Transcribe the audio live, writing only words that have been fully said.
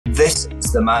This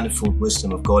is the manifold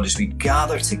wisdom of God as we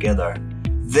gather together.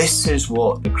 This is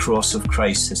what the cross of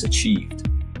Christ has achieved.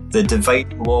 The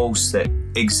dividing walls that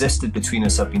existed between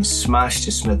us have been smashed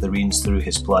to smithereens through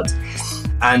his blood.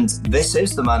 And this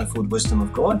is the manifold wisdom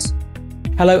of God.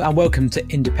 Hello and welcome to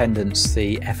Independence,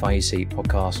 the FIEC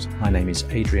podcast. My name is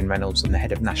Adrian Reynolds. I'm the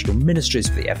head of national ministries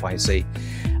for the FIEC.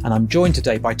 And I'm joined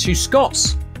today by two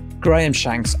Scots, Graeme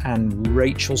Shanks and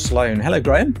Rachel Sloan. Hello,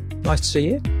 Graeme. Nice to see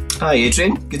you. Hi,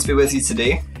 Adrian. Good to be with you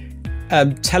today.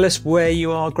 Tell us where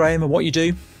you are, Graeme, and what you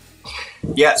do.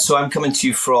 Yeah, so I'm coming to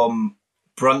you from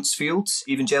Bruntsfield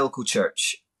Evangelical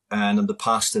Church, and I'm the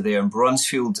pastor there. And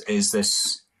Bruntsfield is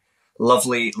this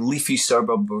lovely leafy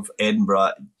suburb of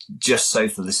Edinburgh, just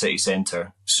south of the city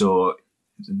centre. So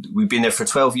we've been there for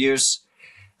 12 years,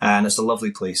 and it's a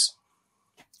lovely place.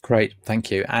 Great,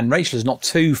 thank you. And Rachel is not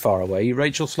too far away.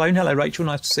 Rachel Sloan. Hello, Rachel.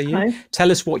 Nice to see you. Hi.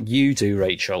 Tell us what you do,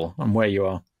 Rachel, and where you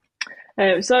are.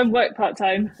 So I work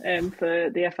part-time for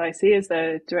the FIEC as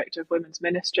the Director of Women's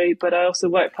Ministry, but I also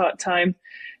work part-time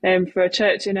for a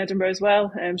church in Edinburgh as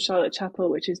well, Charlotte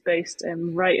Chapel, which is based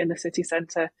right in the city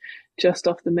centre, just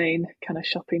off the main kind of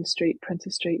shopping street, Printer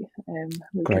Street.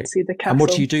 We Great. can see the castle. And what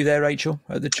do you do there, Rachel,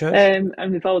 at the church?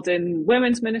 I'm involved in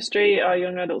women's ministry, our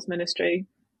young adults ministry,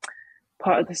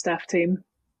 part of the staff team.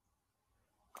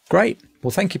 Great.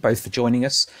 Well, thank you both for joining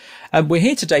us. We're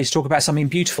here today to talk about something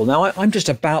beautiful. Now, I'm just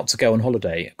about to go on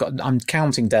holiday. I'm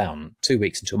counting down 2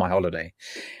 weeks until my holiday,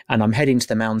 and I'm heading to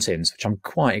the mountains, which I'm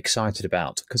quite excited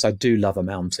about because I do love a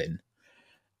mountain.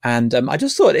 And I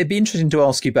just thought it'd be interesting to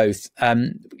ask you both,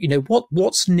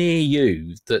 what's near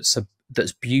you that's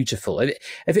beautiful?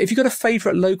 Have you got a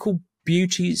favourite local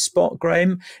beauty spot,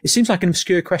 Graeme? It seems like an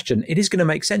obscure question. It is going to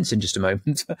make sense in just a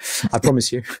moment. I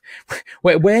promise you.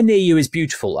 Where near you is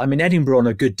beautiful? I mean, Edinburgh on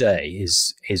a good day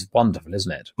is wonderful,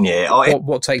 isn't it? Yeah.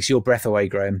 What takes your breath away,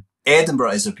 Graeme?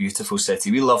 Edinburgh is a beautiful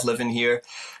city. We love living here.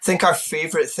 I think our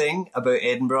favourite thing about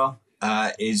Edinburgh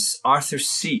is Arthur's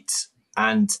Seat,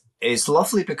 and it's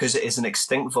lovely because it is an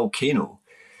extinct volcano.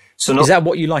 So is that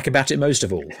what you like about it most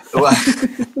of all? Well,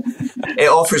 it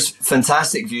offers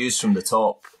fantastic views from the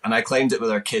top, and I climbed it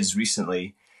with our kids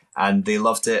recently, and they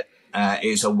loved it.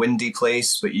 It's a windy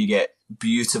place, but you get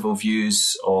beautiful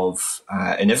views of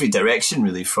in every direction,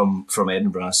 really, from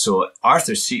Edinburgh. So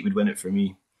Arthur's Seat would win it for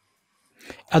me.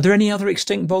 Are there any other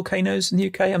extinct volcanoes in the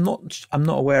UK? I'm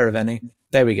not aware of any.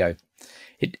 There we go.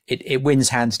 It wins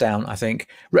hands down, I think.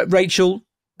 Rachel,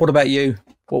 what about you?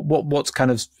 What's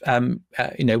kind of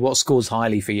what scores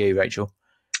highly for you, Rachel?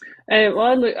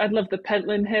 I'd love the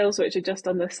Pentland Hills, which are just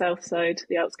on the south side,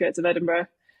 the outskirts of Edinburgh.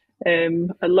 I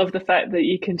love the fact that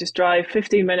you can just drive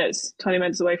 15 minutes, 20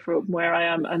 minutes away from where I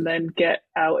am and then get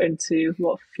out into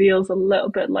what feels a little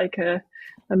bit like a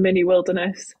mini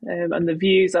wilderness, and the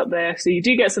views up there. So you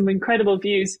do get some incredible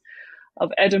views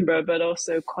of Edinburgh, but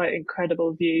also quite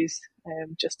incredible views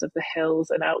just of the hills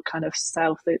and out kind of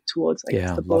south towards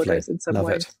the borders in some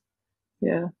ways. It.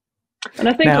 Yeah. And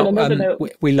I think on another note...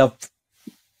 we love...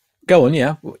 Go on,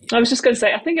 yeah. I was just going to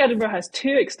say, I think Edinburgh has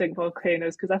two extinct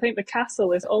volcanoes because I think the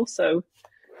castle is also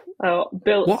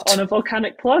built on a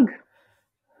volcanic plug.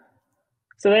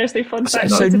 So there's the fun fact.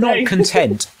 So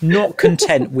not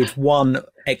content with one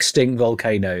extinct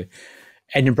volcano,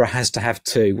 Edinburgh has to have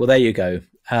two. Well, there you go.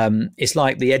 It's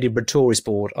like the Edinburgh Tourist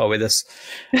Board are with us.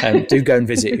 Do go and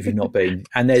visit if you've not been.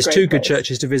 And there's two good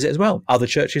churches to visit as well. Other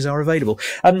churches are available.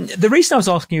 The reason I was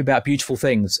asking you about beautiful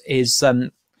things is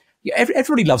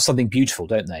everybody loves something beautiful,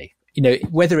 don't they?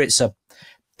 Whether it's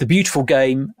the beautiful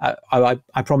game.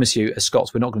 I promise you, as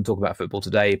Scots, we're not going to talk about football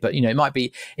today, but it might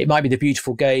be the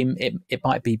beautiful game. It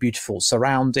might be beautiful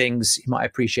surroundings. You might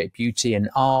appreciate beauty and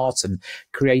art and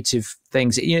creative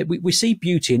things. We see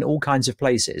beauty in all kinds of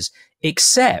places,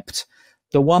 except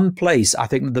the one place I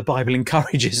think that the Bible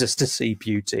encourages us to see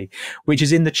beauty, which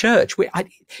is in the church. It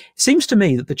seems to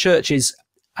me that the church is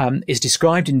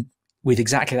described with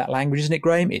exactly that language, isn't it,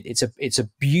 Graeme? It's a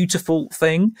beautiful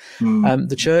thing,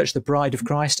 the church, the bride of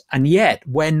Christ. And yet,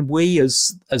 when we,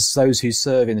 as those who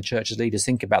serve in the church as leaders,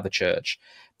 think about the church,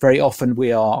 very often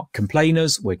we are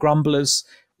complainers, we're grumblers,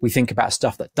 we think about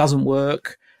stuff that doesn't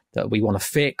work, that we want to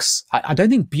fix. I don't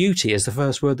think beauty is the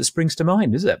first word that springs to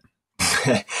mind, is it?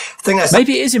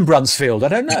 Maybe it is in Bruntsfield, I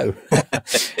don't know.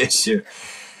 Sure.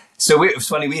 So it was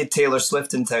funny, we had Taylor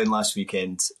Swift in town last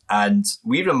weekend, and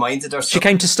we reminded ourselves... She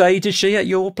came to stay, did she, at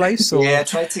your place? Or? Yeah, I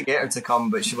tried to get her to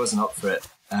come, but she wasn't up for it.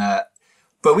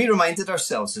 But we reminded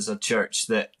ourselves as a church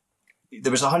that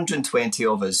there was 120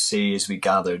 of us, say, as we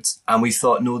gathered, and we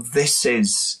thought, no, this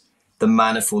is the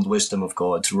manifold wisdom of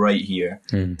God right here.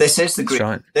 This is the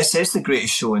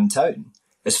greatest show in town.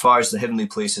 as far as the heavenly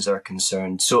places are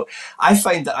concerned. So I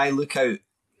find that I look out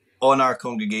on our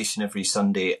congregation every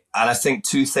Sunday, and I think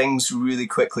two things really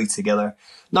quickly together.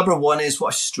 Number one is,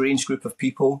 what a strange group of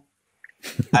people.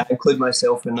 I include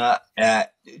myself in that.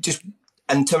 Just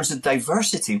in terms of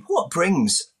diversity, what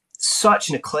brings such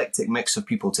an eclectic mix of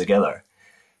people together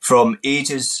from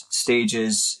ages,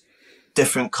 stages,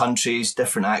 different countries,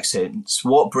 different accents?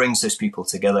 What brings these people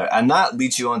together? And that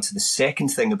leads you on to the second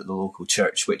thing about the local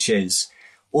church, which is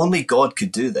only God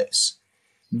could do this.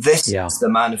 This is the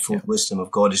manifold wisdom of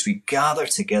God. As we gather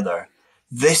together,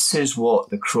 this is what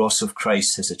the cross of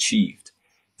Christ has achieved.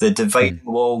 The dividing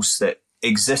walls that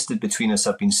existed between us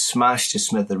have been smashed to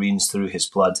smithereens through his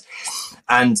blood.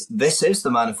 And this is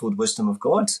the manifold wisdom of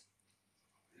God.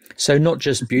 So not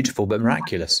just beautiful, but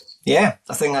miraculous. Yeah,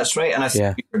 I think that's right. And I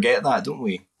think we forget that, don't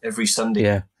we, every Sunday?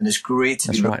 Yeah. And it's great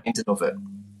to be reminded of it.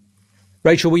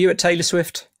 Rachel, were you at Taylor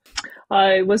Swift?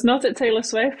 I was not at Taylor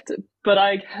Swift, but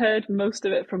I heard most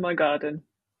of it from my garden.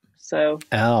 So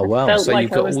so you've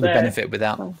got all the benefit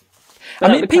without. I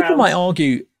mean, people might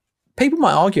argue,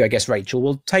 I guess, Rachel,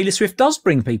 well, Taylor Swift does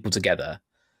bring people together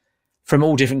from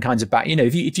all different kinds of back. You know,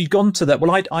 if you'd gone to that,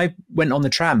 well, I went on the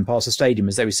tram past the stadium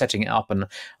as they were setting it up, and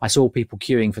I saw people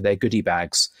queuing for their goodie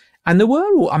bags, and there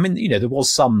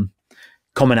was some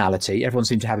commonality. Everyone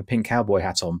seemed to have a pink cowboy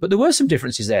hat on, but there were some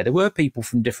differences there. There were people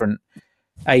from different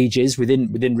ages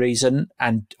within reason,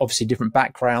 and obviously different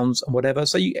backgrounds and whatever.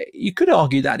 So you could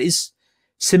argue that is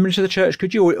similar to the church,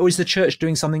 could you? Or is the church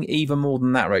doing something even more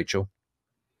than that, Rachel?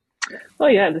 Oh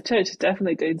yeah, the church is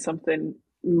definitely doing something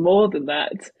more than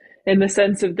that, in the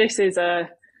sense of this is a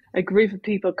group of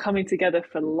people coming together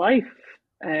for life,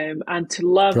 and to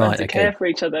love and to care for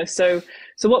each other. So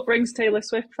what brings Taylor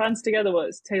Swift fans together? Well,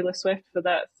 it's Taylor Swift for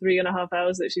that 3.5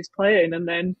 hours that she's playing, and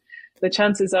then the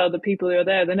chances are the people who are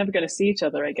there, they're never going to see each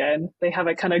other again. They have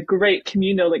a kind of great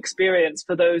communal experience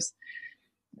for those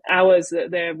hours that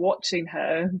they're watching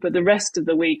her, but the rest of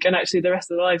the week, and actually the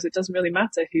rest of their lives, it doesn't really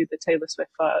matter who the Taylor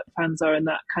Swift fans are in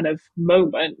that kind of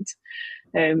moment.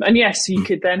 And yes, you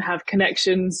could then have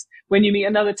connections. When you meet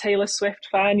another Taylor Swift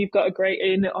fan, you've got a great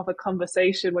in of a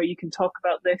conversation where you can talk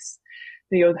about this,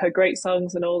 her great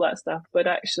songs and all that stuff. But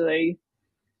actually,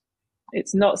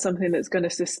 it's not something that's going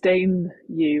to sustain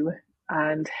you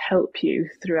and help you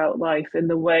throughout life in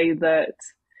the way that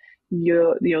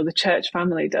the church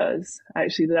family does.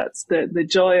 Actually, that's the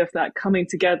joy of that coming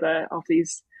together of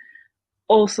these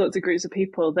all sorts of groups of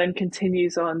people then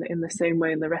continues on in the same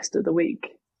way in the rest of the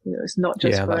week. It's not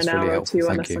just for an hour or two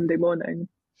on a Sunday morning.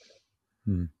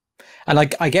 And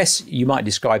I guess you might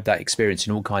describe that experience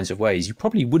in all kinds of ways. You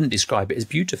probably wouldn't describe it as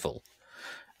beautiful.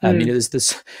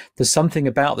 There's something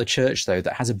about the church, though,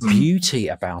 that has a beauty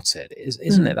about it,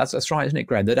 isn't it? That's right, isn't it,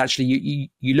 Graeme? That actually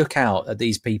you look out at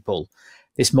these people,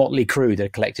 this motley crew that are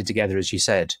collected together, as you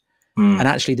said, and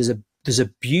actually there's a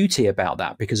beauty about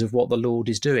that because of what the Lord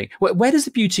is doing. Where does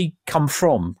the beauty come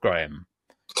from, Graeme,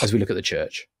 as we look at the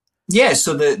church? Yeah,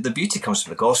 so the beauty comes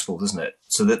from the gospel, doesn't it?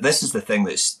 So that this is the thing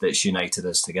that's united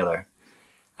us together.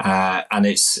 And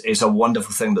it's a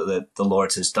wonderful thing that the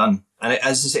Lord has done. And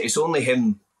as I say, it's only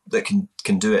him that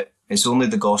can do it. It's only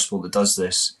the gospel that does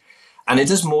this. And it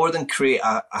does more than create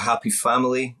a happy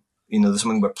family. There's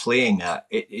something we're playing at.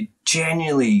 It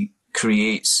genuinely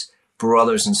creates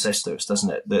brothers and sisters, doesn't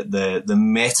it? The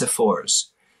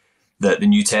metaphors that the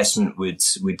New Testament would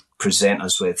present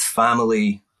us with,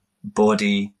 family,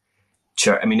 body,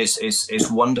 church. I mean,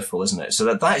 it's wonderful, isn't it? So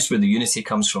that is where the unity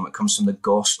comes from. It comes from the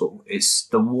gospel. It's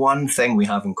the one thing we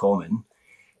have in common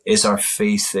is our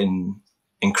faith in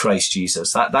Christ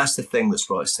Jesus. That's the thing that's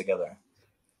brought us together.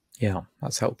 Yeah,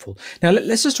 that's helpful. Now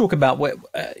let's just talk about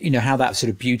how that sort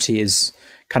of beauty is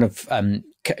kind of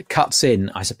cuts in,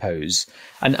 I suppose.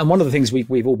 And one of the things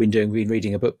we've all been doing, we've been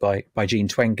reading a book by Jean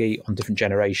Twenge on different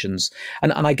generations,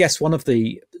 and I guess one of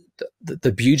the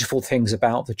beautiful things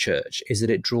about the church is that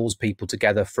it draws people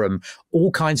together from all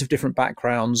kinds of different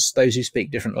backgrounds, those who speak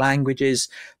different languages,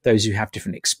 those who have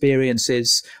different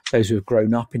experiences, those who have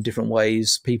grown up in different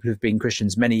ways, people who've been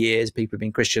Christians many years, people who've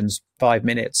been Christians 5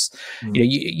 minutes.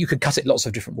 You could cut it lots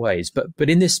of different ways, but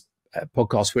in this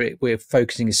podcast we're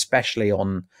focusing especially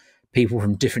on people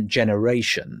from different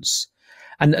generations.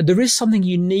 And there is something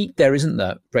unique there, isn't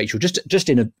there, Rachel, just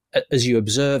as you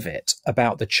observe it,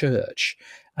 about the church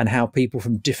and how people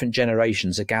from different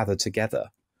generations are gathered together.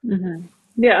 Mm-hmm.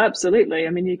 Yeah, absolutely. I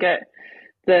mean, you get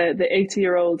the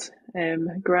 80-year-old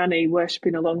granny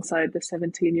worshipping alongside the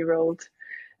 17-year-old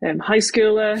high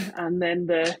schooler, and then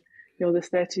the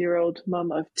 30-year-old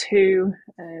mum of two.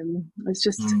 It's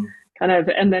just kind of,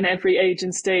 and then every age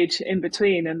and stage in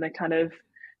between, and the kind of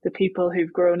the people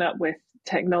who've grown up with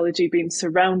technology being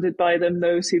surrounded by them,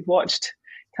 those who've watched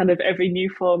kind of every new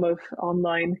form of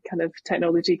online kind of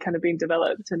technology kind of being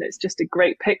developed. And it's just a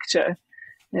great picture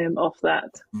of that.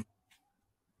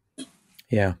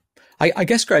 Yeah. I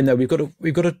guess, Graeme, though, we've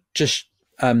got to just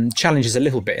challenge us a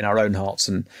little bit in our own hearts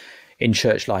and in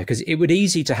church life, because it would be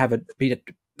easy to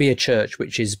be a church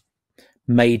which is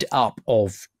made up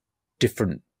of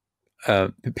different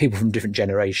people from different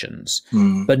generations,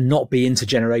 but not be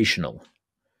intergenerational.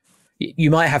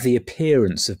 You might have the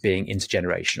appearance of being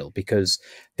intergenerational because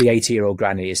the 80-year-old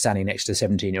granny is standing next to a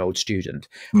 17-year-old student.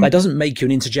 That doesn't make you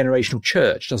an intergenerational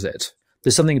church, does it?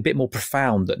 There's something a bit more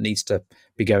profound that needs to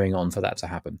be going on for that to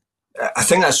happen. I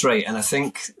think that's right. And I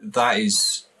think that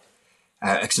is,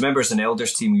 because I remember as an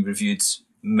elders team, we reviewed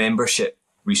membership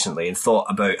recently and thought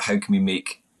about how can we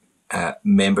make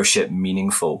membership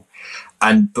meaningful.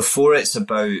 And before it's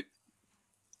about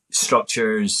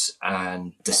structures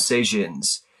and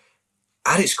decisions,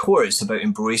 at its core, it's about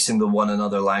embracing the one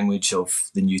another language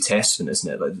of the New Testament,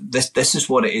 isn't it? Like this is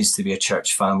what it is to be a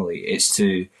church family. It's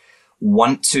to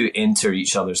want to enter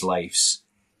each other's lives,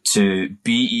 to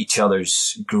be each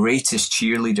other's greatest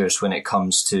cheerleaders when it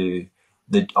comes to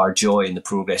our joy and the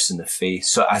progress in the faith.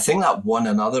 So I think that one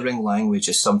anothering language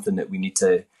is something that we need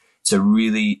to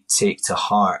really take to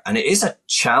heart. And it is a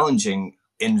challenging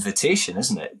invitation,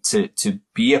 isn't it? To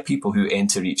be a people who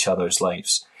enter each other's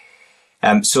lives.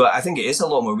 So I think it is a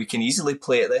lot more. We can easily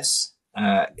play at this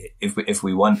if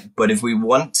we want, but if we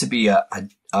want to be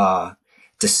a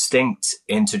distinct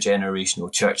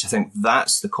intergenerational church, I think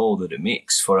that's the call that it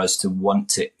makes for us to want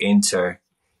to enter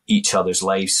each other's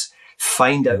lives,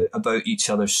 find out about each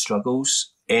other's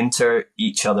struggles, enter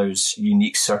each other's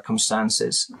unique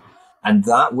circumstances. And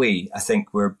that way, I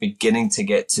think we're beginning to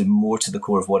get to more to the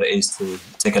core of what it is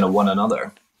to kind of one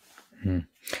another.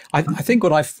 I think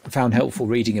what I've found helpful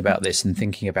reading about this and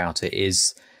thinking about it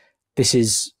is this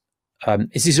is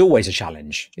always a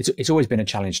challenge. It's always been a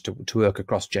challenge to work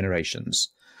across generations,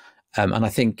 and I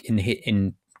think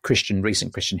in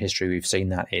recent Christian history we've seen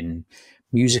that in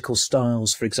musical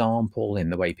styles, for example, in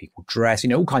the way people dress,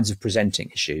 all kinds of presenting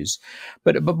issues.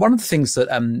 But one of the things that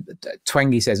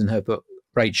Twenge says in her book,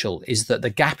 Rachel, is that the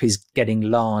gap is getting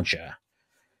larger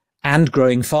and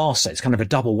growing faster. It's kind of a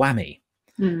double whammy.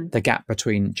 The gap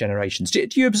between generations. Do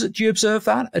you observe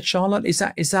that at Charlotte? Is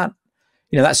that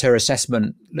that's her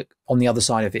assessment on the other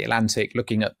side of the Atlantic,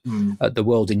 looking at the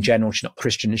world in general. She's not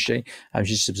Christian, is she?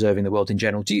 She's just observing the world in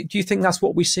general. Do you think that's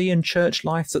what we see in church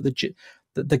life, that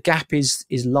the gap is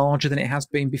larger than it has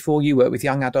been before? You work with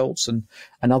young adults and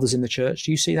others in the church.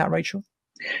 Do you see that, Rachel?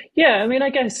 Yeah, I mean, I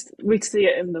guess we see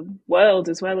it in the world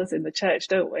as well as in the church,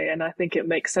 don't we? And I think it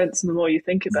makes sense the more you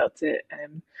think about it.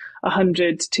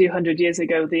 100, 200 years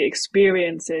ago, the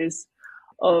experiences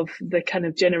of the kind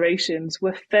of generations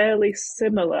were fairly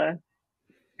similar.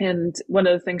 And one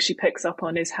of the things she picks up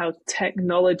on is how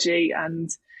technology and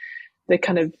the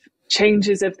kind of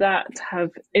changes of that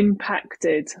have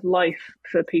impacted life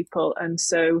for people. And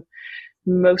so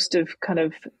most of kind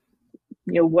of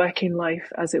working life,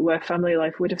 as it were, family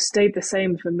life, would have stayed the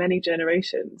same for many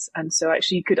generations. And so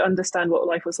actually you could understand what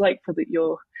life was like for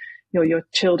your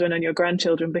children and your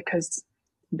grandchildren because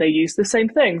they used the same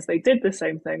things, they did the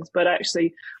same things. But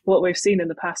actually what we've seen in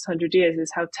the past 100 years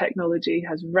is how technology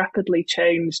has rapidly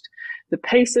changed the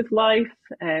pace of life,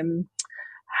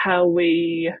 how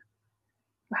we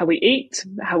eat,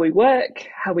 how we work,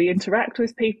 how we interact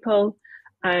with people.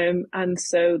 And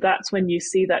so that's when you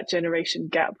see that generation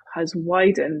gap has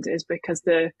widened, is because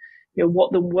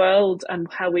what the world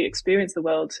and how we experience the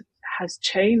world has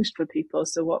changed for people.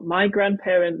 So what my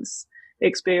grandparents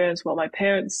experienced, what my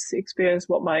parents experienced,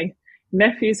 what my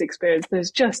nephews experienced,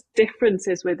 there's just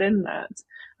differences within that.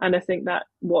 And I think that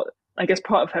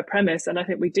part of her premise, and I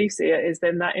think we do see it, is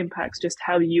then that impacts just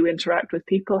how you interact with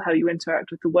people, how you interact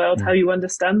with the world, how you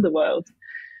understand the world.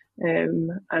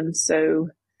 And so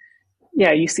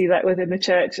you see that within the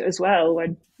church as well,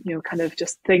 when, kind of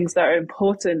just things that are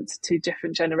important to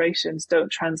different generations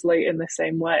don't translate in the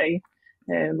same way,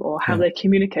 or how they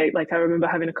communicate. Like I remember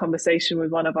having a conversation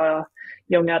with one of our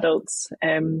young adults,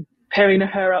 pairing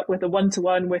her up with a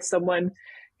one-to-one with someone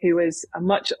who was a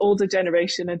much older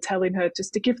generation and telling her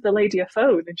just to give the lady a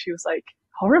phone. And she was like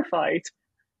horrified.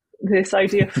 This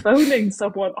idea of phoning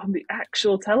someone on the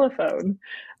actual telephone,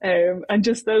 and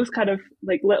just those kind of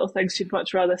like little things. She'd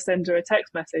much rather send her a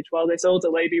text message, while this older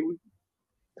lady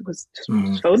was just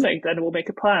phoning. Then we'll make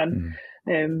a plan.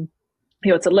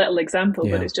 It's a little example,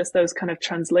 but it's just those kind of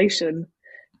translation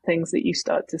things that you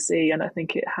start to see, and I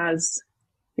think it has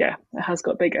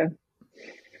got bigger.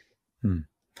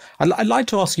 I'd like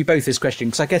to ask you both this question,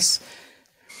 because I guess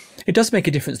It does make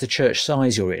a difference the church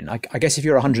size you're in. I guess if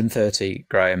you're 130,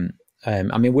 Graeme,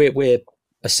 I mean, we're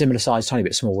a similar size, tiny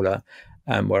bit smaller,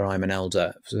 where I'm an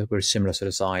elder, so we're a similar sort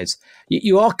of size.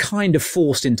 You are kind of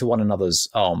forced into one another's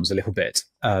arms a little bit.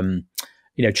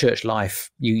 Church life,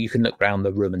 you can look around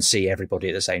the room and see everybody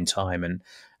at the same time, and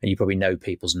you probably know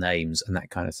people's names and that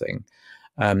kind of thing.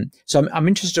 So I'm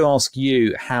interested to ask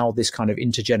you how this kind of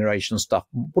intergenerational stuff,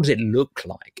 what does it look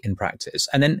like in practice?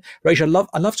 And then, Rachel,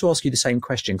 I'd love to ask you the same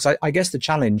question, because I guess the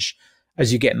challenge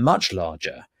as you get much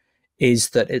larger is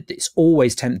that it's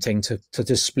always tempting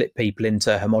to split people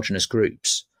into homogenous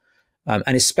groups,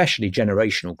 and especially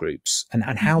generational groups. And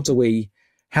how do we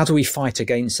fight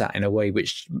against that in a way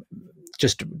which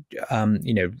just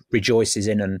rejoices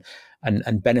in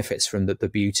and benefits from the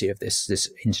beauty of this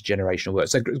intergenerational work?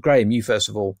 So, Graeme, you first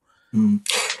of all.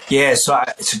 Yeah, so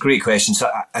it's a great question. So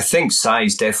I think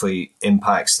size definitely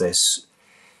impacts this.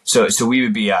 So we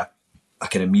would be a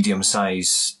kind of medium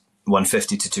size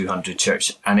 150 to 200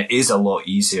 church, and it is a lot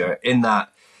easier in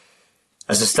that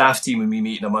as a staff team, when we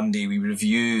meet on a Monday, we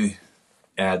review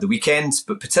the weekends,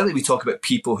 but particularly we talk about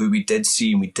people who we did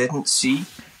see and we didn't see.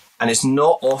 And it's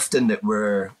not often that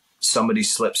somebody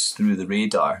slips through the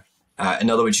radar. In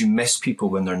other words, you miss people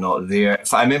when they're not there.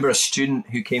 If I remember a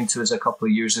student who came to us a couple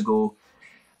of years ago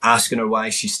asking her why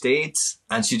she stayed,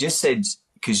 and she just said,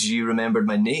 because you remembered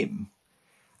my name.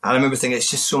 And I remember thinking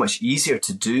it's just so much easier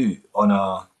to do on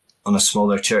a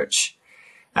smaller church.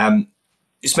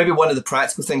 It's maybe one of the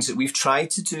practical things that we've tried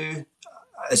to do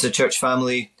as a church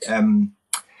family.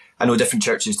 I know different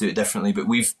churches do it differently, but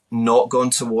we've not gone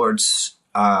towards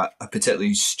a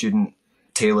particularly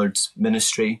student-tailored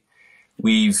ministry.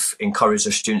 We've encouraged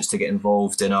our students to get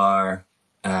involved in our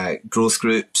growth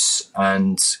groups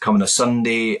and come on a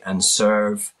Sunday and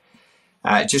serve.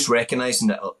 Just recognising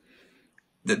that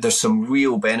there's some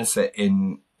real benefit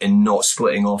in not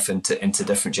splitting off into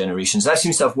different generations. That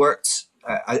seems to have worked.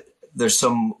 There's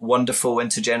some wonderful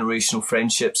intergenerational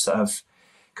friendships that have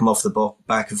come off the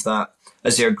back of that.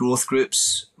 As their growth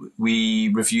groups, we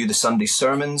review the Sunday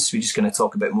sermons. We're just going to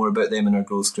talk a bit more about them in our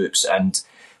growth groups. And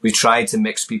we try to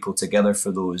mix people together for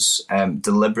those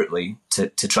deliberately to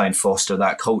try and foster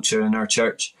that culture in our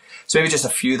church. So maybe just a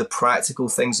few of the practical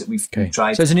things that we've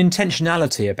tried. So there's an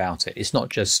intentionality about it. It's not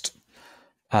just,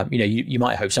 you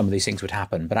might hope some of these things would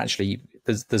happen, but actually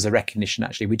there's a recognition,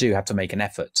 actually, we do have to make an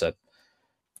effort to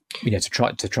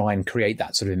try and create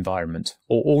that sort of environment,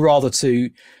 or rather to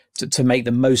make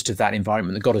the most of that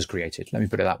environment that God has created. Let me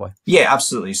put it that way. Yeah,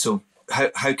 absolutely. So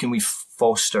how can we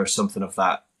foster something of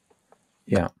that?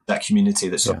 Yeah, that community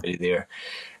that's already there.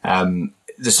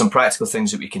 There's some practical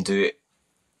things that we can do.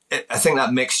 I think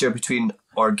that mixture between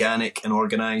organic and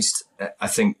organised, I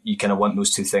think you kind of want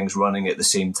those two things running at the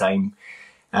same time.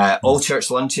 All church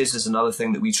lunches is another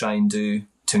thing that we try and do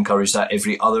to encourage that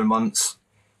every other month.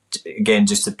 Again,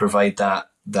 just to provide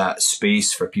that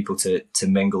space for people to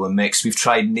mingle and mix. We've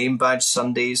tried name badge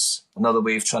Sundays, another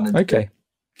way of trying to do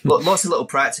lots of little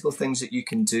practical things that you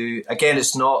can do. Again,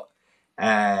 it's not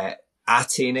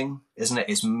attaining, isn't it?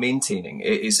 It's maintaining.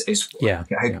 It is how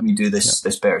can we do this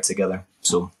better together?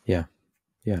 So yeah,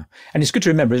 and it's good to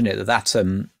remember, isn't it,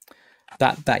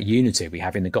 that unity we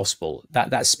have in the gospel,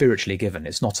 that's spiritually given.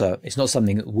 It's not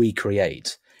something that we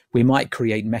create. We might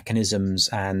create mechanisms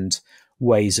and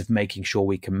ways of making sure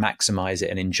we can maximize it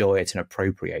and enjoy it and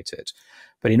appropriate it.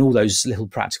 But in all those little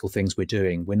practical things we're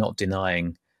doing, we're not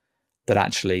denying that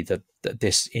actually that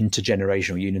this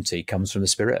intergenerational unity comes from the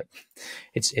Spirit.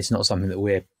 It's not something that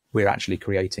we're actually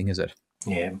creating, is it?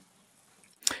 Yeah.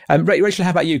 Rachel,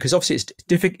 how about you? Because obviously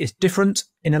it's different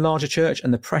in a larger church,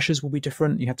 and the pressures will be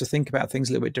different. You have to think about things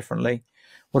a little bit differently.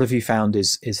 What have you found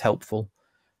is helpful?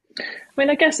 I mean,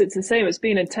 I guess it's the same as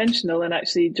being intentional and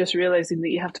actually just realising that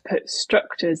you have to put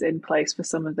structures in place for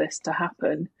some of this to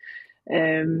happen.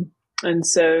 And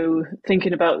so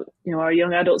thinking about, our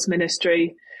young adults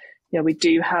ministry, we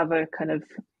do have a kind of,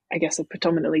 I guess, a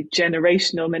predominantly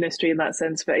generational ministry in that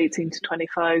sense for 18 to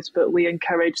 25s, but we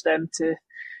encourage them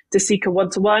to seek a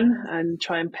one-to-one and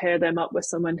try and pair them up with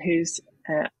someone who's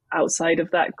outside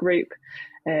of that group.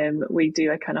 We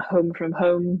do a kind of home from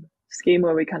home scheme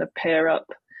where we kind of pair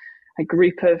up a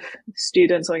group of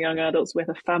students or young adults with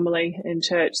a family in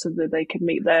church so that they can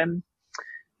meet them.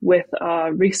 With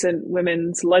our recent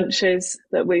women's lunches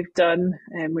that we've done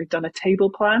a table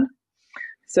plan.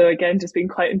 So again, just being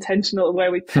quite intentional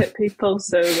where we put people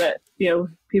so that,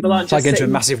 people aren't just like into a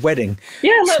massive wedding.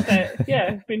 Yeah, a little bit.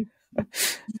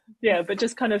 Yeah. But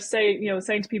just kind of saying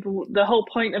to people, the whole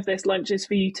point of this lunch is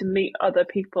for you to meet other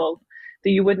people that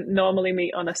you wouldn't normally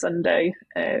meet on a Sunday.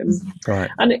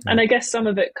 Right. And I guess some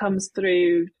of it comes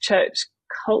through church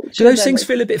culture. Do those things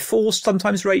feel a bit forced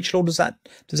sometimes, Rachel, or does that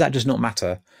just not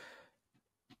matter?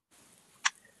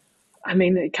 I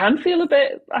mean, it can feel a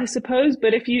bit, I suppose,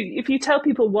 but if you tell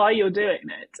people why you're doing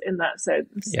it in that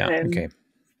sense, okay.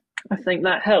 I think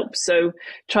that helps. So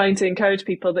trying to encourage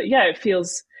people that, it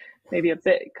feels maybe a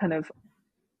bit kind of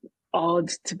odd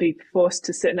to be forced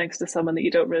to sit next to someone that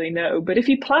you don't really know. But if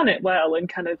you plan it well and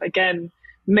kind of, again,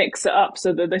 mix it up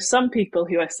so that there's some people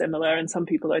who are similar and some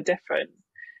people are different,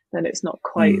 then it's not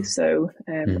quite so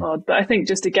odd. But I think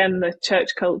just, again, the church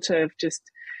culture of just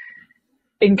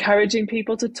encouraging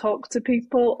people to talk to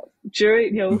people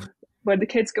during, when the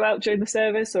kids go out during the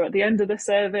service or at the end of the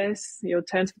service,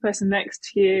 turn to the person next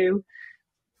to you.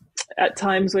 At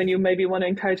times when you maybe want to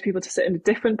encourage people to sit in a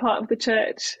different part of the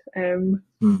church,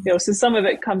 so some of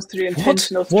it comes through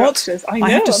intentional structures. I know. I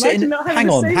have to sit in. Not hang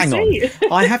on.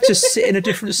 I have to sit in a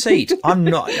different seat. I'm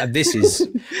not. This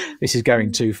is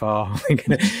going too far.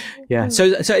 Yeah.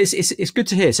 So it's good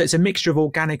to hear. So it's a mixture of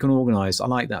organic and organised. I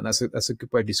like that. That's a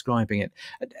good way of describing it.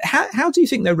 How do you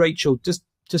think, though, Rachel?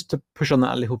 Just to push on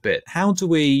that a little bit. How do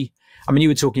we? I mean, you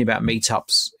were talking about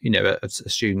meetups, a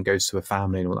student goes to a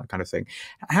family and all that kind of thing.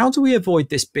 How do we avoid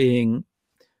this being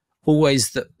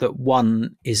always that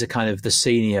one is a kind of the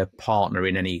senior partner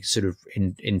in any sort of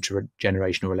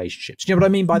intergenerational relationships? Do you know what I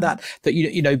mean by that?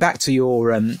 That, back to your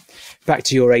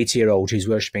 80-year-old who's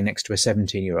worshipping next to a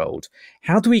 17-year-old.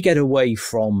 How do we get away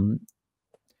from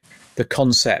the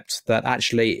concept that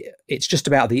actually it's just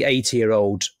about the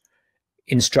 80-year-old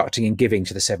instructing and giving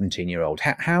to the 17-year-old?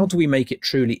 How do we make it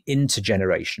truly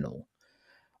intergenerational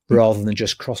rather than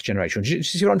just cross-generational? Do you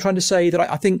see what I'm trying to say? That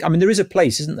I think, there is a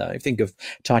place, isn't there? I think of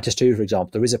Titus 2, for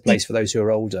example. There is a place for those who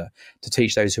are older to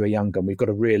teach those who are younger, and we've got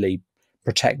to really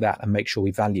protect that and make sure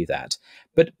we value that.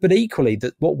 But equally,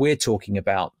 that what we're talking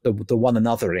about, the one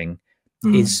anothering,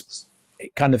 is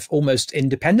kind of almost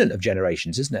independent of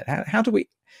generations, isn't it? How do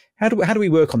we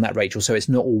work on that, Rachel, so it's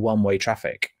not all one-way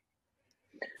traffic?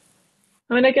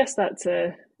 I guess that's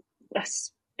a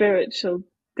spiritual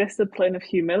discipline of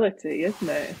humility, isn't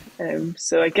it?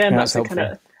 So again, that's a kind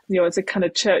of, it's a kind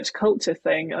of church culture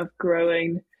thing of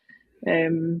growing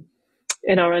in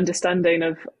our understanding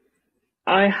of,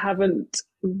 I haven't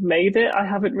made it, I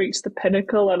haven't reached the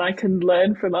pinnacle, and I can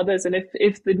learn from others. And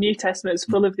if the New Testament is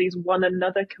full of these one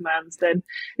another commands, then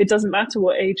it doesn't matter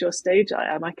what age or stage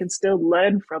I am, I can still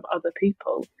learn from other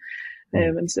people.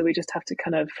 And so we just have to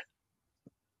kind of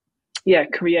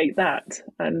create that.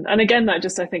 And again, that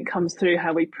just, I think, comes through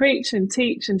how we preach and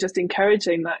teach, and just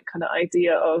encouraging that kind of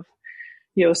idea of,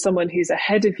 someone who's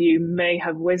ahead of you may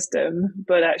have wisdom,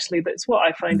 but actually that's what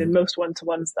I find in most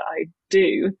one-to-ones that I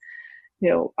do.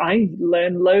 I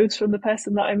learn loads from the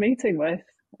person that I'm meeting with.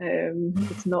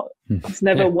 It's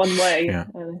never one way. Yeah.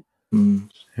 And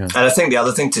I think the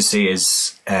other thing to say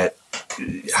is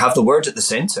have the word at the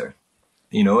centre.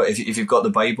 If you've got the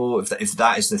Bible, if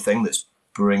that is the thing that's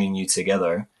bringing you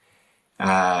together,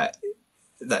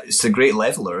 it's a great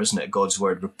leveler, isn't it? God's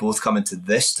word. We're both coming to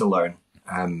this to learn.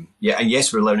 And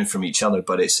yes, we're learning from each other,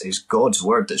 but it's God's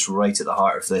word that's right at the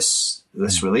heart of this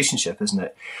relationship, isn't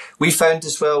it? We found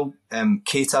as well,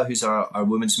 Keita, who's our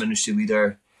women's ministry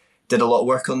leader, did a lot of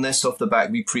work on this off the back.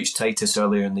 We preached Titus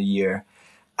earlier in the year,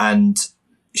 and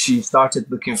she started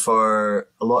looking for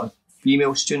a lot of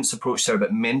female students approached her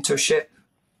about mentorship,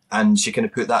 and she kind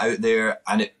of put that out there,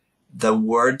 and the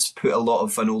word put a lot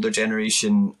of an older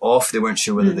generation off. They weren't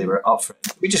sure whether they were up for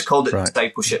it. We just called it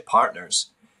discipleship partners,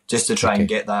 just to try and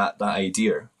get that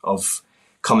idea of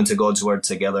coming to God's word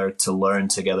together, to learn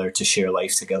together, to share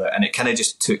life together. And it kind of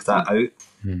just took that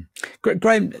out.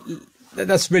 Graeme,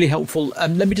 that's really helpful.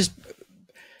 Let me just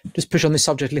push on this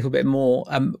subject a little bit more.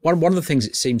 One of the things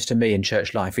it seems to me in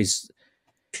church life is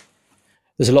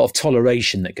there's a lot of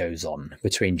toleration that goes on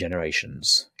between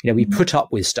generations. We put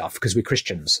up with stuff because we're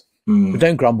Christians. We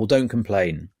don't grumble, don't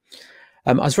complain.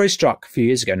 I was very struck a few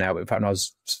years ago now, in fact, when I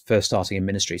was first starting in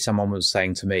ministry, someone was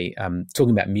saying to me,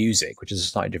 talking about music, which is a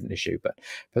slightly different issue, but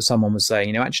someone was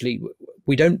saying, actually,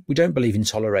 we don't believe in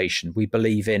toleration. We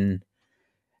believe in,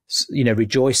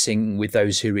 rejoicing with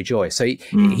those who rejoice. So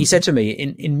he said to me,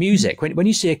 in music, when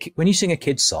you sing a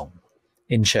kid's song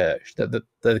in church that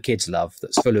the kids love,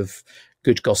 that's full of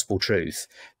good gospel truth,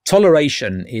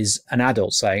 toleration is an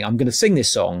adult saying, I'm going to sing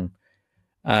this song.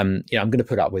 I'm going to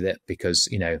put up with it because,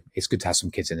 it's good to have some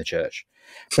kids in the church.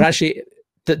 But actually,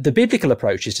 the biblical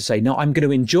approach is to say, no, I'm going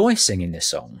to enjoy singing this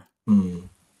song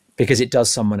because it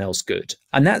does someone else good.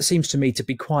 And that seems to me to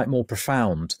be quite more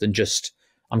profound than just,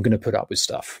 I'm going to put up with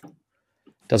stuff,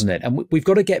 doesn't it? And we've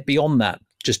got to get beyond that,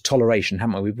 just toleration,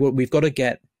 haven't we? We've got to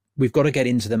get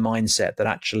into the mindset that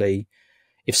actually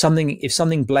If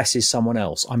something blesses someone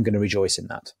else, I'm going to rejoice in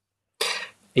that,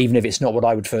 even if it's not what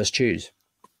I would first choose.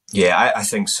 Yeah, I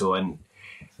think so. And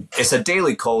it's a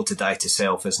daily call to die to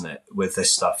self, isn't it, with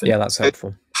this stuff? And yeah, that's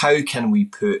helpful. How can we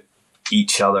put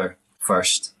each other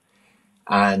first?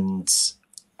 And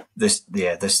this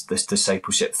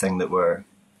discipleship thing that we're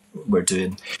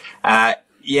doing. I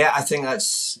think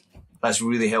that's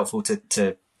really helpful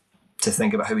to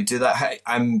think about how we do that.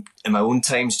 I'm in my own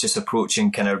times just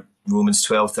approaching kind of Romans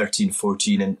 12, 13,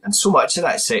 14, and so much of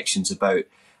that section's about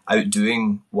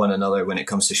outdoing one another when it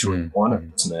comes to showing honor,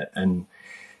 isn't it? And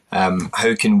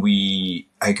how can we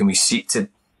seek to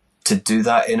do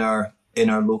that in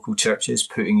our local churches,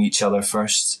 putting each other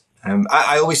first?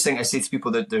 I always think, I say to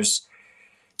people that there's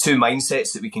two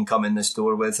mindsets that we can come in this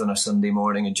door with on a Sunday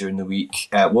morning and during the week.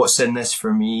 What's in this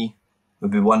for me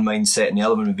would be one mindset, and the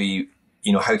other one would be,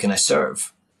 how can I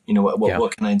serve?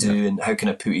 What can I do, and how can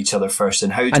I put each other first?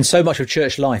 And so much of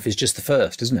church life is just the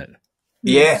first, isn't it?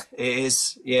 Yeah, it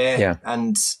is. Yeah.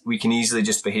 And we can easily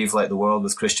just behave like the world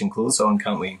with Christian clothes on,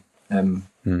 can't we? I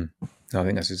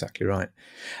think that's exactly right.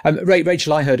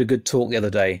 Rachel, I heard a good talk the other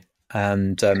day,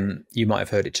 and you might have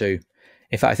heard it too.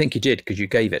 In fact, I think you did, because you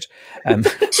gave it,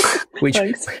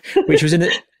 which was in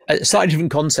a slightly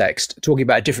different context, talking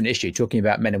about a different issue, talking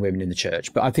about men and women in the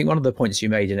church. But I think one of the points you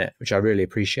made in it, which I really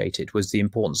appreciated, was the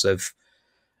importance of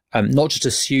not just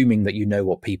assuming that you know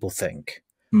what people think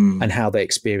and how they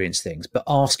experience things, but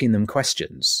asking them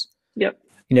questions. Yep.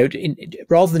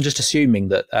 Rather than just assuming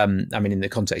that, in the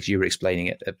context you were explaining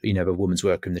it, a woman's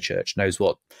worker in the church knows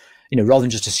what, rather than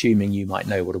just assuming you might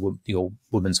know what your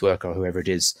woman's worker or whoever it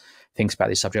is thinks about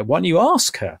this subject, why don't you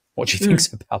ask her what she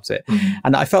thinks about it?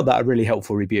 And I felt that a really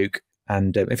helpful rebuke.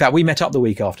 And in fact, we met up the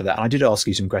week after that, and I did ask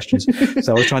you some questions.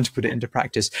 So I was trying to put it into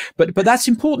practice. But that's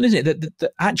important, isn't it?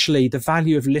 That actually the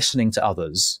value of listening to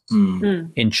others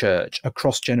in church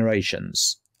across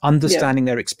generations, understanding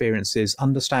their experiences,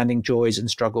 understanding joys and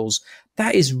struggles,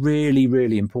 that is really,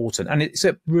 really important. And it's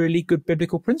a really good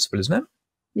biblical principle, isn't it?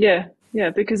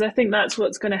 Yeah, because I think that's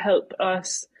what's going to help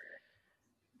us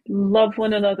love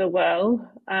one another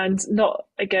well, and not,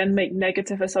 again, make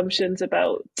negative assumptions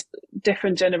about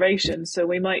different generations. So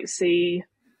we might see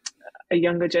a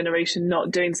younger generation not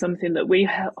doing something that we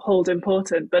hold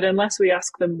important, but unless we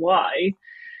ask them why,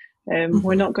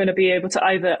 we're not going to be able to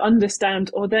either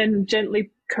understand or then gently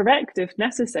correct if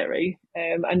necessary,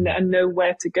 and know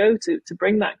where to go to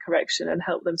bring that correction and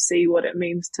help them see what it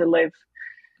means to live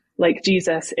like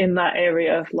Jesus in that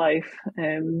area of life.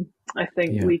 I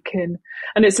think we can,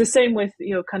 and it's the same with,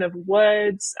 kind of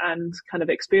words and kind of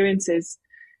experiences.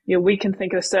 We can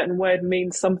think a certain word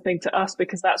means something to us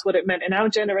because that's what it meant in our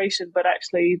generation, but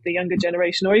actually the younger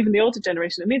generation or even the older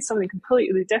generation, it means something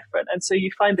completely different. And so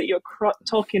you find that you're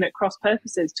talking at cross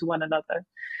purposes to one another,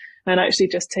 and actually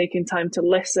just taking time to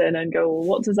listen and go, well,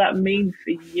 what does that mean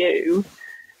for you?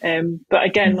 But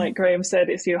again, like Graeme said,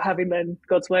 it's having then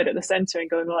God's word at the centre and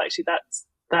going, well, actually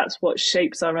that's what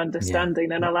shapes our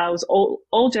understanding and allows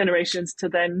all generations to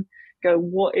then go,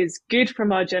 what is good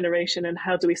from our generation and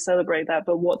how do we celebrate that?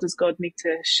 But what does God need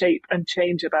to shape and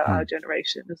change about our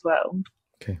generation as well?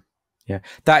 Okay. Yeah,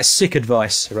 that's sick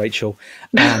advice, Rachel.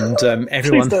 And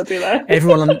everyone, don't do that.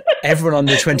 everyone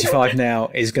under 25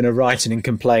 now is going to write in and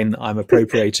complain I'm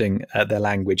appropriating their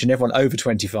language, and everyone over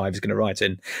 25 is going to write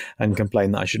in and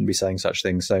complain that I shouldn't be saying such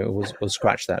things. So we'll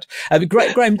scratch that.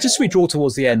 Graeme, just as we draw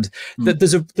towards the end, that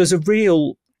there's a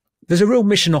real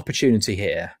mission opportunity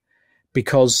here,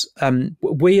 because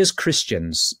we as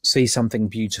Christians see something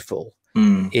beautiful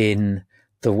in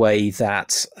the way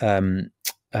that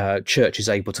church is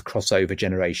able to cross over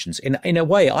generations in a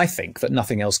way I think that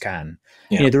nothing else can.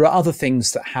 There are other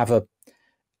things that have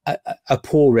a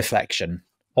poor reflection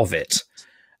of it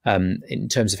in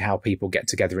terms of how people get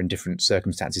together in different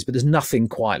circumstances, but there's nothing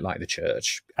quite like the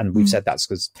church, and we've said that's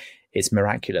because it's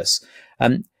miraculous.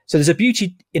 So there's a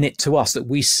beauty in it to us that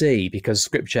we see because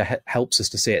Scripture helps us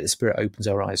to see it. The Spirit opens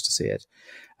our eyes to see it.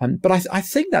 But I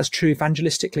think that's true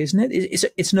evangelistically, isn't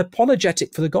it? It's an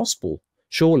apologetic for the gospel.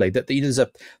 Surely that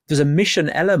there's a mission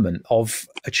element of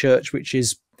a church which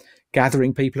is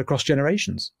gathering people across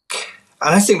generations.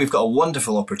 And I think we've got a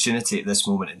wonderful opportunity at this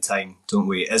moment in time, don't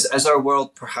we? As our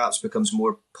world perhaps becomes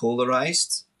more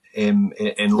polarised in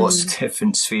lots of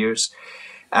different spheres,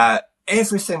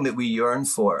 everything that we yearn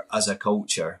for as a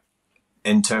culture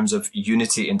in terms of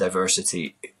unity and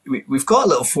diversity, we've got a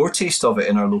little foretaste of it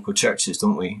in our local churches,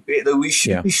 don't we? We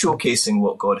should be showcasing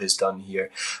what God has done here.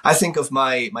 I think of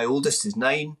my oldest is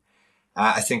 9.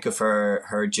 I think of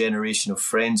her generation of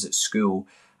friends at school.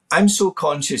 I'm so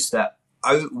conscious that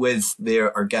out with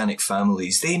their organic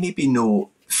families, they maybe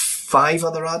know 5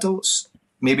 other adults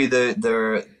maybe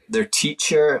their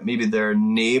teacher, maybe their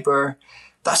neighbour.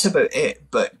 That's about it.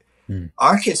 But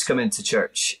our kids come into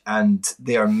church and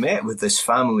they are met with this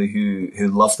family who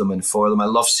love them and for them. I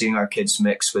love seeing our kids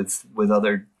mix with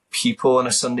other people on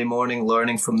a Sunday morning,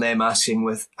 learning from them, asking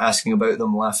about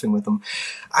them, laughing with them.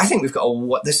 I think we've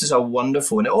got this is a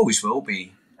wonderful, and it always will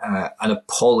be, an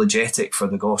apologetic for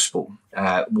the gospel,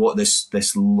 what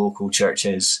this local church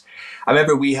is. I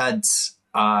remember we had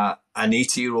an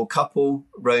 80-year-old couple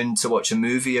round to watch a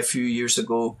movie a few years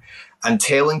ago, and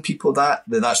telling people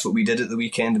that's what we did at the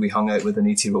weekend. We hung out with an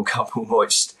 80-year-old couple,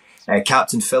 watched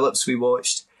Captain Phillips, we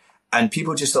watched, and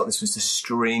people just thought this was the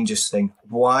strangest thing.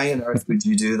 Why on earth would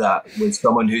you do that with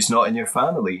someone who's not in your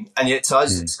family? And yet to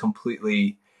us, it's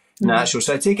completely natural.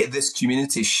 So I take it this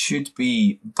community should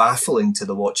be baffling to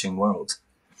the watching world.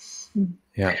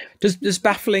 Yeah. Does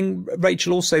baffling,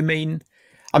 Rachel, also mean,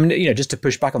 I mean, just to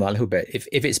push back on that a little bit, if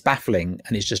it's baffling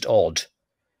and it's just odd,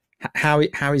 how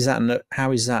is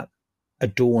that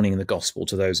adorning the gospel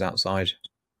to those outside?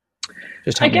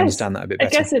 Just help me understand that a bit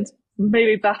better. I guess it's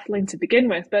maybe baffling to begin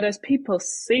with, but as people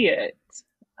see it,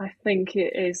 I think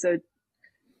it's a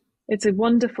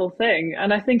wonderful thing,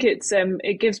 and I think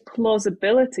it gives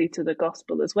plausibility to the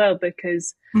gospel as well,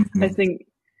 because I think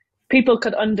people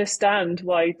could understand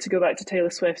why, to go back to Taylor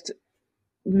Swift,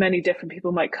 many different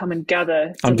people might come and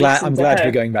gather. I'm glad we're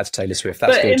going back to Taylor Swift.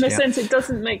 That's but good. In the sense, it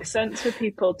doesn't make sense for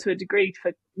people to a degree,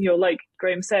 for like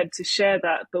Graeme said, to share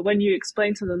that. But when you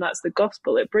explain to them that's the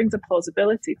gospel, it brings a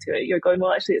plausibility to it. You're going,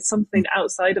 well, actually, it's something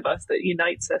outside of us that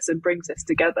unites us and brings us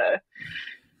together.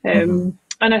 And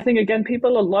I think, again,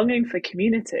 people are longing for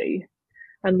community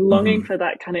and longing for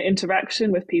that kind of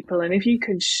interaction with people. And if you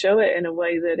can show it in a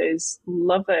way that is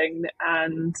loving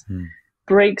and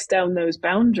breaks down those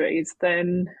boundaries,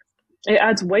 then it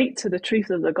adds weight to the truth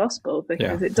of the gospel,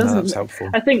 because it doesn't. That's helpful.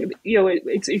 I think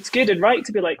it's good and right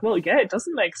to be like, well, yeah, it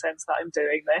doesn't make sense that I'm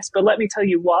doing this, but let me tell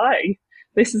you why.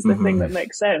 This is the thing that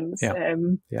makes sense.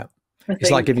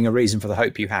 It's like giving a reason for the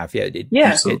hope you have.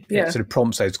 It sort of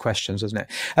prompts those questions, doesn't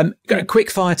it? A quick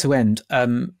fire to end.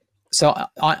 So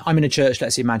I'm in a church.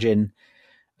 Let's imagine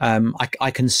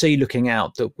I can see looking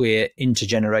out that we're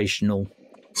intergenerational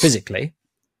physically.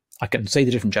 I can see the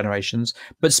different generations,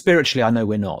 but spiritually, I know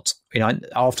we're not.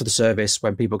 After the service,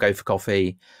 when people go for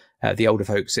coffee, the older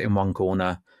folks sit in one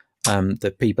corner.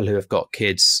 The people who have got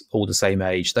kids all the same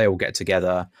age, they all get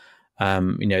together.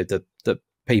 The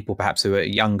people perhaps who are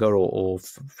younger or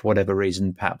for whatever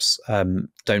reason, perhaps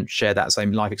don't share that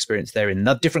same life experience, they're in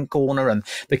a different corner, and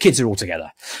the kids are all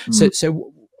together.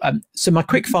 So my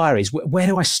quick fire is, where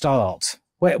do I start?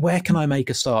 Where can I make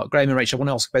a start? Graeme and Rachel, I want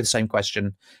to ask both the same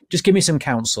question. Just give me some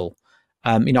counsel.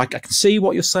 I can see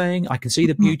what you're saying. I can see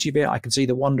the beauty of it. I can see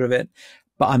the wonder of it,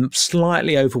 but I'm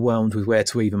slightly overwhelmed with where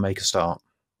to even make a start.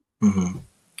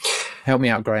 Help me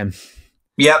out, Graeme.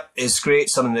 Yeah, it's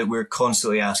great. Something that we're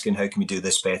constantly asking, how can we do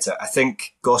this better? I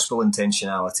think gospel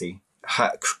intentionality,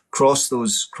 cross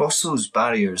those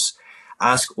barriers,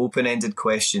 ask open-ended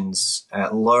questions,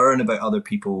 learn about other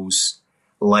people's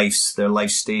lives, their life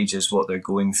stages, what they're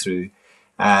going through.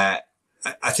 I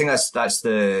think that's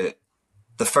the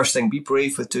first thing. Be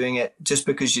brave with doing it. Just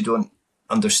because you don't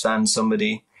understand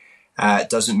somebody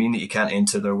doesn't mean that you can't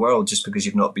enter their world, just because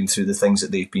you've not been through the things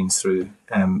that they've been through.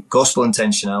 Gospel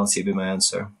intentionality would be my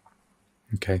answer.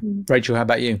 Okay. Rachel, how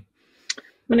about you?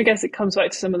 I guess it comes back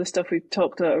to some of the stuff we've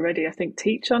talked about already. I think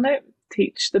teach on it.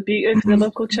 Teach the beauty of the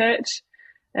local church.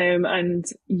 And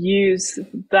use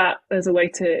that as a way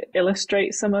to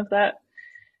illustrate some of that.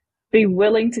 Be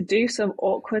willing to do some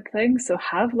awkward things. So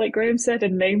have, like Graeme said, a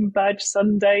name badge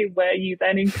Sunday where you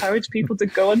then encourage people to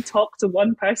go and talk to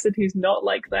one person who's not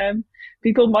like them.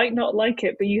 People might not like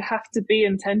it, but you have to be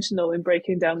intentional in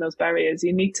breaking down those barriers.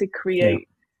 You need to create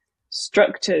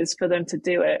structures for them to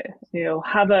do it.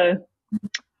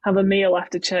 Have a meal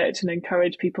after church and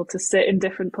encourage people to sit in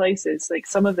different places. Like,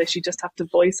 some of this you just have to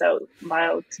voice out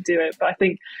loud to do it. But I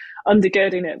think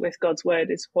undergirding it with God's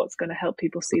word is what's going to help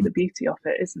people see the beauty of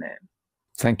it, isn't it?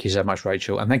 Thank you so much,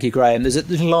 Rachel. And thank you, Graeme. There's a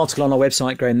little article on our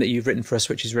website, Graeme, that you've written for us,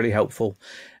 which is really helpful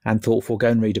and thoughtful. Go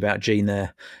and read about Jean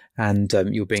there, and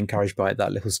you'll be encouraged by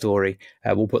that little story.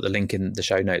 We'll put the link in the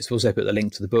show notes. We'll also put the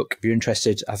link to the book if you're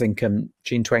interested. I think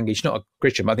Jean Twenge, she's not a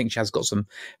Christian, but I think she has got some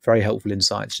very helpful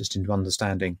insights just into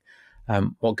understanding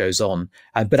what goes on.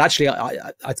 But actually,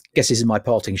 I guess this is my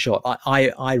parting shot.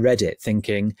 I read it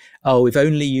thinking, oh, if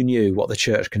only you knew what the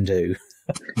church can do.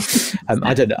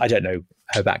 I don't know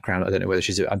her background. I don't know whether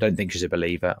I don't think she's a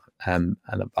believer. And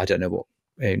I don't know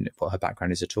what her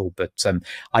background is at all. But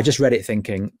I just read it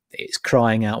thinking it's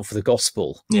crying out for the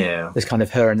gospel. Yeah. This kind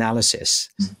of her analysis,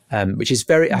 which is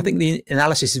very, I think the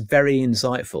analysis is very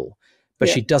insightful, but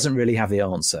she doesn't really have the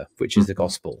answer, which is the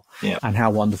gospel. Yeah. And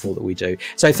how wonderful that we do.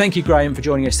 So thank you, Graeme, for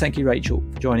joining us. Thank you, Rachel,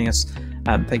 for joining us.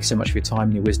 Thank you so much for your time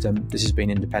and your wisdom. This has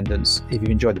been Independence. If you've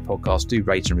enjoyed the podcast, do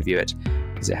rate and review it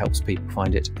because it helps people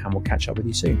find it, and we'll catch up with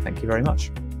you soon. Thank you very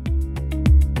much.